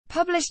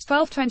Published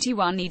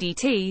 12/21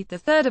 EDT,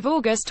 3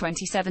 August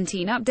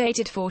 2017.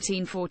 Updated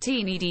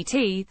 14/14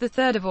 EDT,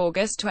 3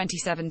 August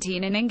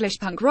 2017. An English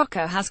punk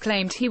rocker has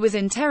claimed he was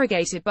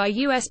interrogated by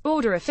US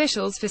border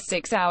officials for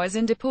 6 hours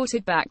and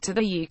deported back to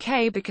the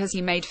UK because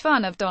he made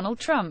fun of Donald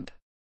Trump.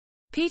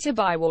 Peter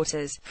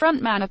Bywaters,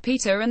 frontman of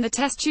Peter and the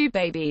Test Tube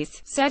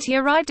Babies, said he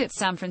arrived at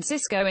San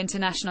Francisco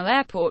International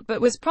Airport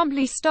but was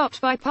promptly stopped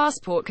by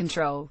passport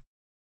control.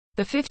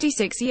 The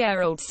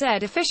 56-year-old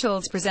said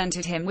officials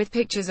presented him with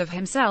pictures of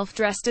himself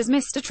dressed as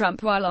Mr.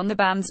 Trump while on the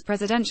band's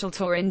presidential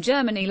tour in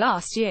Germany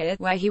last year,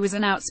 where he was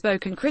an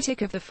outspoken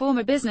critic of the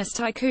former business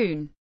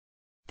tycoon.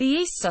 The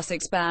East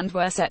Sussex band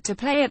were set to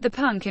play at the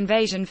Punk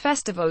Invasion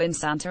Festival in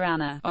Santa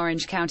Ana,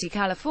 Orange County,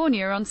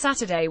 California on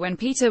Saturday when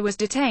Peter was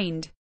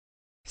detained.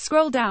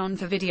 Scroll down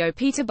for video.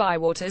 Peter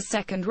Bywaters'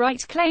 second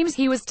right claims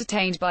he was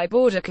detained by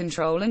border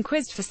control and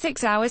quizzed for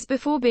 6 hours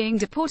before being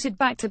deported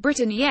back to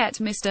Britain. Yet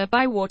Mr.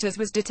 Bywaters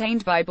was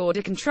detained by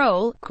border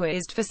control,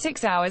 quizzed for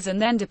 6 hours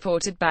and then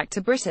deported back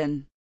to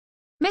Britain.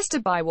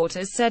 Mr.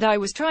 Bywaters said, "I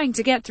was trying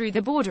to get through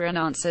the border and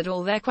answered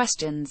all their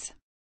questions.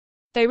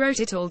 They wrote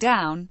it all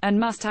down, and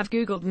must have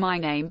Googled my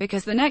name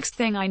because the next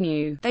thing I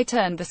knew, they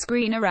turned the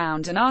screen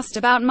around and asked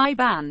about my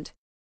band.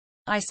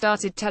 I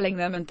started telling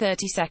them and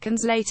 30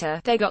 seconds later,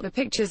 they got the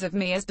pictures of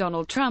me as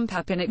Donald Trump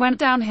up and it went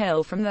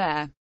downhill from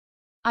there.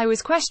 I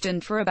was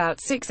questioned for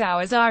about 6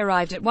 hours. I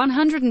arrived at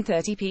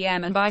 1:30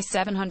 p.m. and by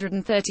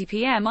 7:30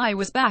 p.m. I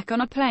was back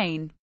on a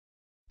plane.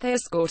 They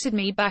escorted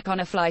me back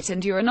on a flight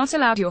and you're not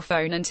allowed your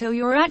phone until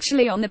you're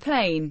actually on the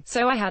plane,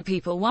 so I had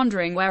people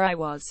wondering where I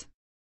was.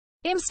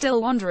 I'm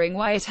still wondering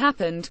why it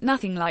happened.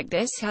 Nothing like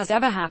this has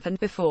ever happened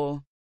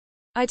before.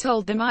 I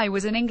told them I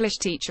was an English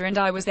teacher and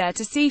I was there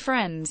to see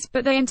friends,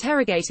 but they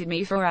interrogated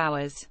me for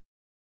hours."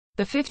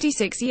 The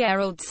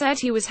 56-year-old said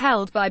he was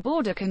held by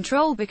border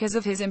control because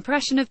of his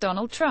impression of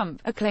Donald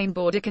Trump, a claim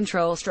border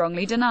control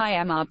strongly deny.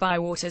 Mr.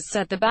 Bywaters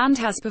said the band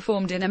has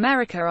performed in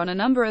America on a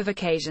number of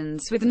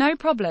occasions with no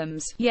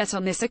problems, yet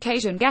on this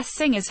occasion guest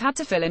singers had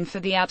to fill in for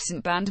the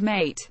absent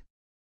bandmate.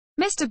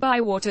 Mr.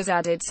 Bywaters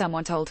added,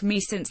 "Someone told me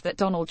since that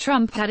Donald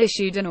Trump had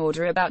issued an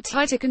order about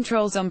tighter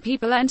controls on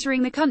people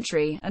entering the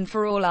country, and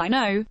for all I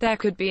know, there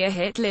could be a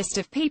hit list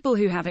of people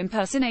who have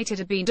impersonated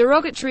or been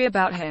derogatory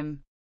about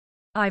him.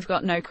 I've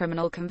got no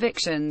criminal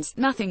convictions,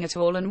 nothing at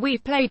all, and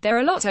we've played there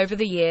a lot over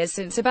the years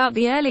since about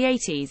the early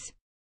 80s.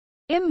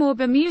 I'm more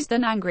bemused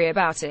than angry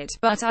about it,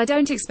 but I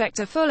don't expect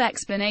a full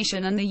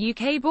explanation," and the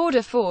UK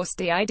Border Force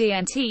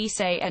didn't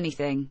say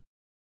anything.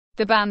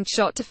 The band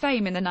shot to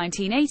fame in the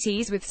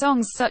 1980s with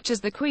songs such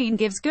as The Queen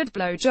Gives Good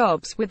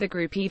Blowjobs, with the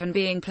group even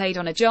being played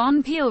on a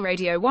John Peel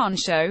Radio 1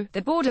 show.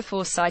 The Border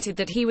Force cited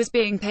that he was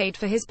being paid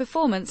for his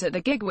performance at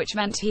the gig, which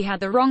meant he had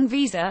the wrong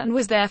visa and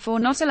was therefore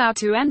not allowed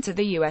to enter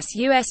the US.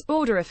 US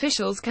border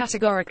officials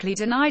categorically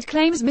denied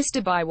claims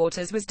Mr.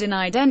 Bywaters was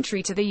denied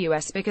entry to the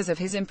US because of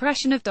his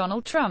impression of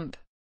Donald Trump.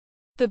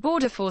 The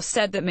Border Force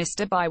said that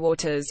Mr.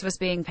 Bywaters was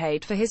being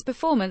paid for his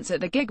performance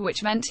at the gig,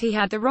 which meant he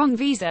had the wrong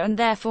visa and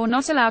therefore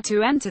not allowed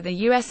to enter the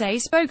USA.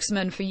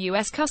 Spokesman for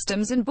U.S.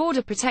 Customs and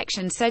Border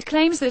Protection said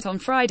claims that on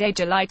Friday,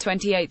 July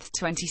 28,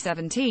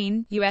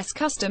 2017, U.S.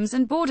 Customs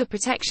and Border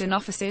Protection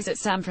officers at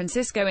San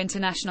Francisco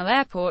International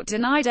Airport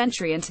denied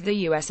entry into the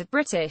U.S. at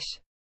British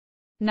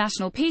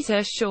national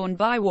Peter Sean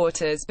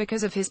Bywaters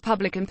because of his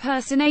public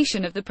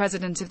impersonation of the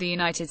President of the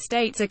United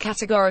States are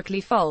categorically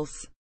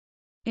false.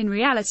 In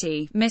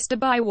reality, Mr.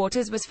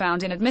 Bywaters was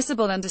found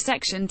inadmissible under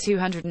Section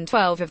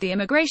 212 of the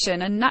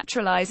Immigration and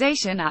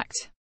Naturalization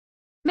Act.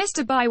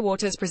 Mr.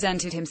 Bywaters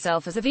presented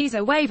himself as a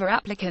visa waiver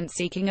applicant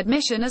seeking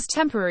admission as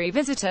temporary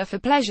visitor for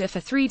pleasure for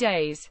 3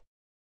 days.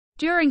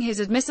 During his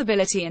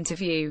admissibility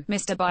interview,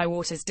 Mr.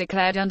 Bywaters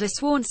declared under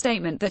sworn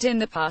statement that in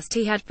the past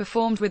he had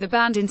performed with a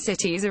band in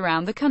cities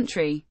around the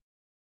country.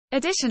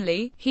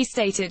 Additionally, he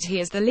stated he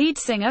is the lead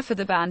singer for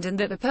the band and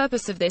that the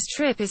purpose of this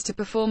trip is to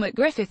perform at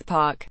Griffith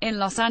Park, in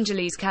Los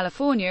Angeles,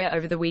 California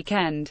over the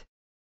weekend.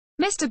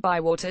 Mr.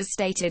 Bywaters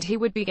stated he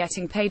would be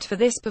getting paid for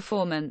this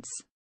performance.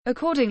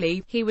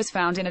 Accordingly, he was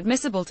found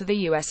inadmissible to the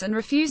U.S. and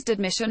refused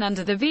admission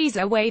under the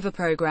visa waiver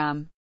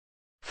program.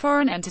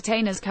 Foreign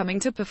entertainers coming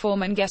to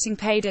perform and getting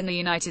paid in the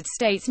United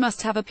States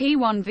must have a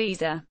P-1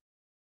 visa.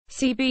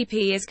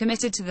 CBP is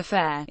committed to the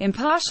fair,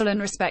 impartial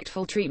and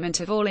respectful treatment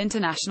of all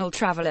international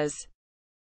travelers.